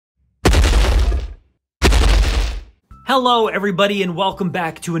Hello everybody and welcome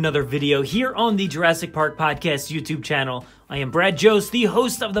back to another video here on the Jurassic Park Podcast YouTube channel. I am Brad Jost, the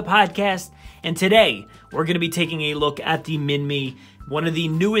host of the podcast, and today we're going to be taking a look at the Minmi, one of the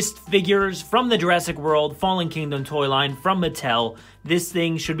newest figures from the Jurassic World Fallen Kingdom toy line from Mattel. This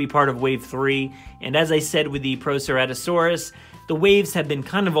thing should be part of Wave 3, and as I said with the Proceratosaurus, the waves have been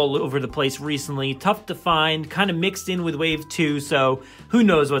kind of all over the place recently, tough to find, kind of mixed in with Wave 2, so who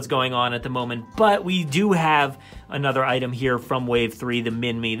knows what's going on at the moment. But we do have another item here from Wave 3, the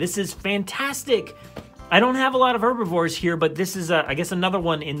Minmi. This is fantastic. I don't have a lot of herbivores here, but this is, I guess, another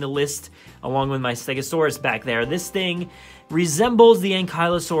one in the list, along with my Stegosaurus back there. This thing resembles the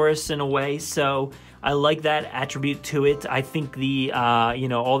Ankylosaurus in a way, so I like that attribute to it. I think the,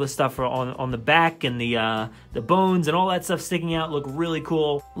 all the stuff on the back and the bones and all that stuff sticking out look really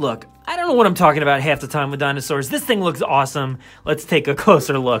cool. Look, I don't know what I'm talking about half the time with dinosaurs. This thing looks awesome. Let's take a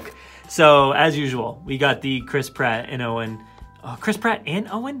closer look. So, as usual, we got the Chris Pratt and Owen. Chris Pratt and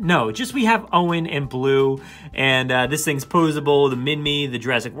Owen? No, just we have Owen and Blue, and this thing's posable, the Minmi, the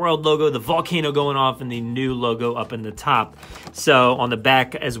Jurassic World logo, the volcano going off, and the new logo up in the top. So on the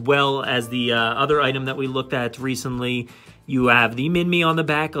back, as well as the other item that we looked at recently, you have the Minmi on the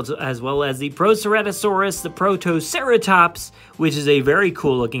back, as well as the Proceratosaurus, the Protoceratops, which is a very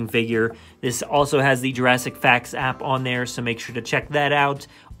cool looking figure. This also has the Jurassic Facts app on there, so make sure to check that out.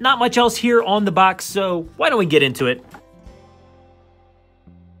 Not much else here on the box, so why don't we get into it?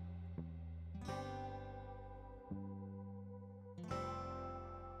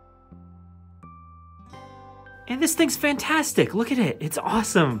 And this thing's fantastic. Look at it. It's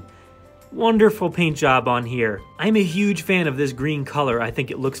awesome. Wonderful paint job on here. I'm a huge fan of this green color. I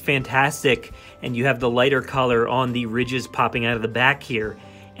think it looks fantastic. And you have the lighter color on the ridges popping out of the back here.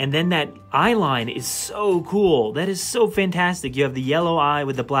 And then that eye line is so cool. That is so fantastic. You have the yellow eye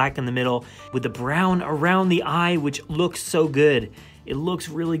with the black in the middle, with the brown around the eye, which looks so good. It looks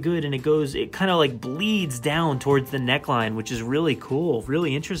really good, and it kind of like bleeds down towards the neckline, which is really cool,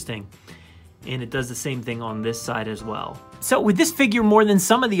 really interesting. And it does the same thing on this side as well. So with this figure, more than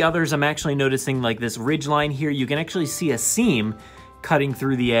some of the others, I'm actually noticing like this ridge line here. You can actually see a seam cutting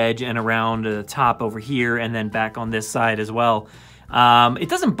through the edge and around the top over here, and then back on this side as well. It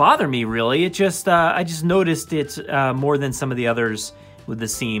doesn't bother me really. It just I just noticed it more than some of the others with the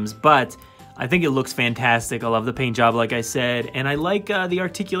seams, but I think it looks fantastic. I love the paint job, like I said, and I like the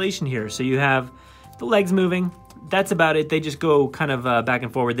articulation here. So you have the legs moving. That's about it. They just go kind of back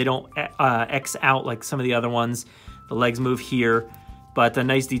and forward. They don't X out like some of the other ones. The legs move here, but the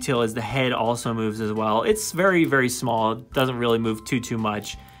nice detail is the head also moves as well. It's very, very small. It doesn't really move too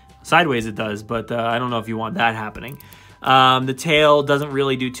much. Sideways it does, but I don't know if you want that happening. The tail doesn't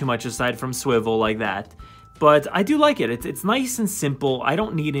really do too much aside from swivel like that, but I do like it. It's nice and simple. I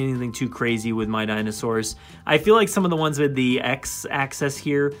don't need anything too crazy with my dinosaurs. I feel like some of the ones with the X axis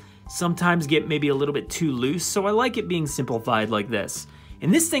here sometimes get maybe a little bit too loose, so I like it being simplified like this.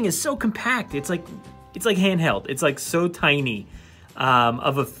 And this thing is so compact. It's like handheld. It's like so tiny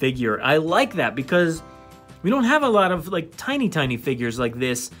of a figure. I like that because we don't have a lot of like tiny figures like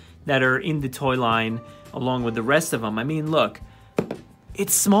this that are in the toy line along with the rest of them. I mean, look,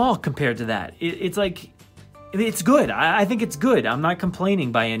 it's small compared to that. It's good. I think it's good. I'm not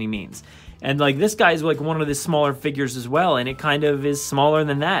complaining by any means. And like this guy's like one of the smaller figures as well, and it kind of is smaller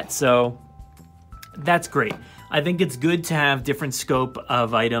than that, so that's great. I think it's good to have different scope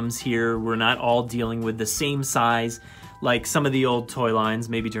of items here. We're not all dealing with the same size like some of the old toy lines,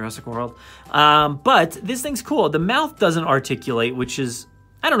 maybe Jurassic World. But this thing's cool. The mouth doesn't articulate, which is,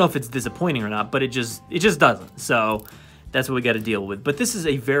 I don't know if it's disappointing or not, but it just doesn't. So that's what we got to deal with. But this is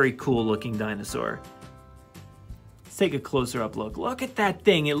a very cool looking dinosaur. Take a closer up look. Look at that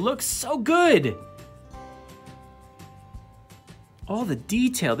thing. It looks so good. All the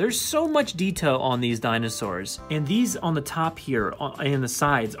detail. There's so much detail on these dinosaurs. And these on the top here and the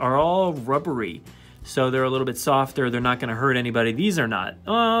sides are all rubbery. So they're a little bit softer. They're not going to hurt anybody. These are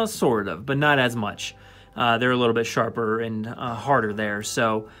not. Sort of, but not as much. They're a little bit sharper and harder there.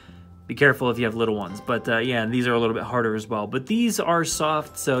 So be careful if you have little ones. But yeah, these are a little bit harder as well. But these are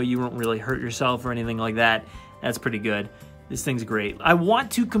soft, so you won't really hurt yourself or anything like that. That's pretty good. This thing's great. I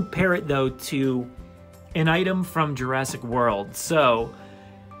want to compare it, though, to an item from Jurassic World. So,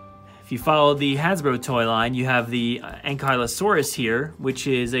 if you follow the Hasbro toy line, you have the Ankylosaurus here, which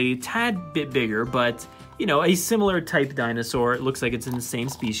is a tad bit bigger, but, you know, a similar type dinosaur. It looks like it's in the same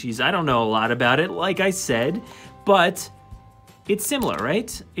species. I don't know a lot about it, like I said, but it's similar,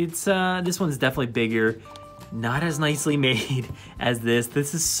 right? It's this one's definitely bigger. Not as nicely made as this.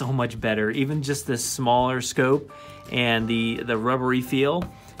 This is so much better. Even just the smaller scope and the rubbery feel.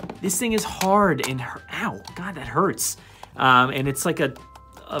 This thing is hard and, ow, God, that hurts. And it's like a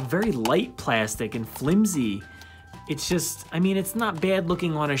very light plastic and flimsy. It's just, I mean, it's not bad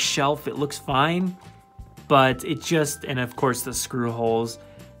looking on a shelf. It looks fine, but it just, and of course the screw holes,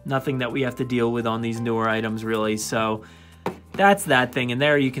 nothing that we have to deal with on these newer items really. So that's that thing. And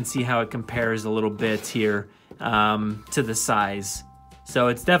there you can see how it compares a little bit here to the size. So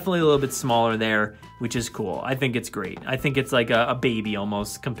it's definitely a little bit smaller there, which is cool. I think it's great. I think it's like a baby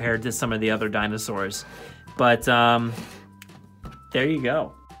almost compared to some of the other dinosaurs. But there you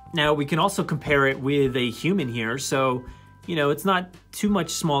go. Now we can also compare it with a human here. So, you know, it's not too much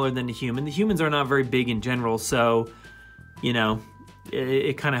smaller than the human. The humans are not very big in general. So, you know,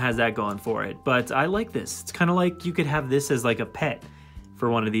 it kind of has that going for it. But I like this. It's kind of like you could have this as like a pet for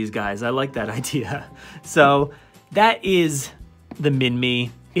one of these guys. I like that idea. So that is the Minmi.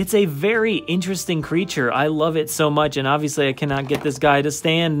 It's a very interesting creature. I love it so much. And obviously I cannot get this guy to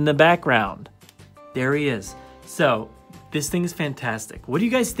stand in the background. There he is. So this thing is fantastic. What do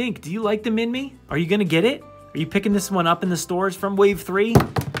you guys think? Do you like the Minmi? Are you gonna get it? Are you picking this one up in the stores from Wave 3?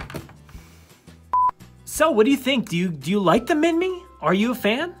 So what do you think? Do you like the Minmi? Are you a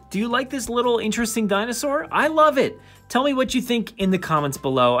fan? Do you like this little interesting dinosaur? I love it. Tell me what you think in the comments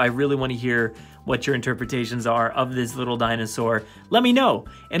below. I really want to hear what your interpretations are of this little dinosaur. Let me know.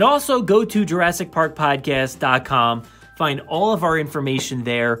 And also go to JurassicParkPodcast.com. Find all of our information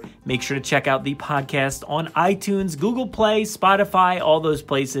there. Make sure to check out the podcast on iTunes, Google Play, Spotify, all those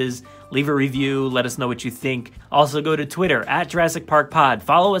places. Leave a review. Let us know what you think. Also go to Twitter at Jurassic Park Pod.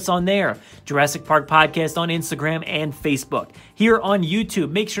 Follow us on there. Jurassic Park Podcast on Instagram and Facebook. Here on YouTube,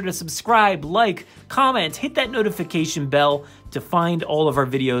 make sure to subscribe, like, comment, hit that notification bell to find all of our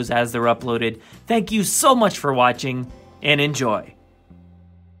videos as they're uploaded. Thank you so much for watching and enjoy.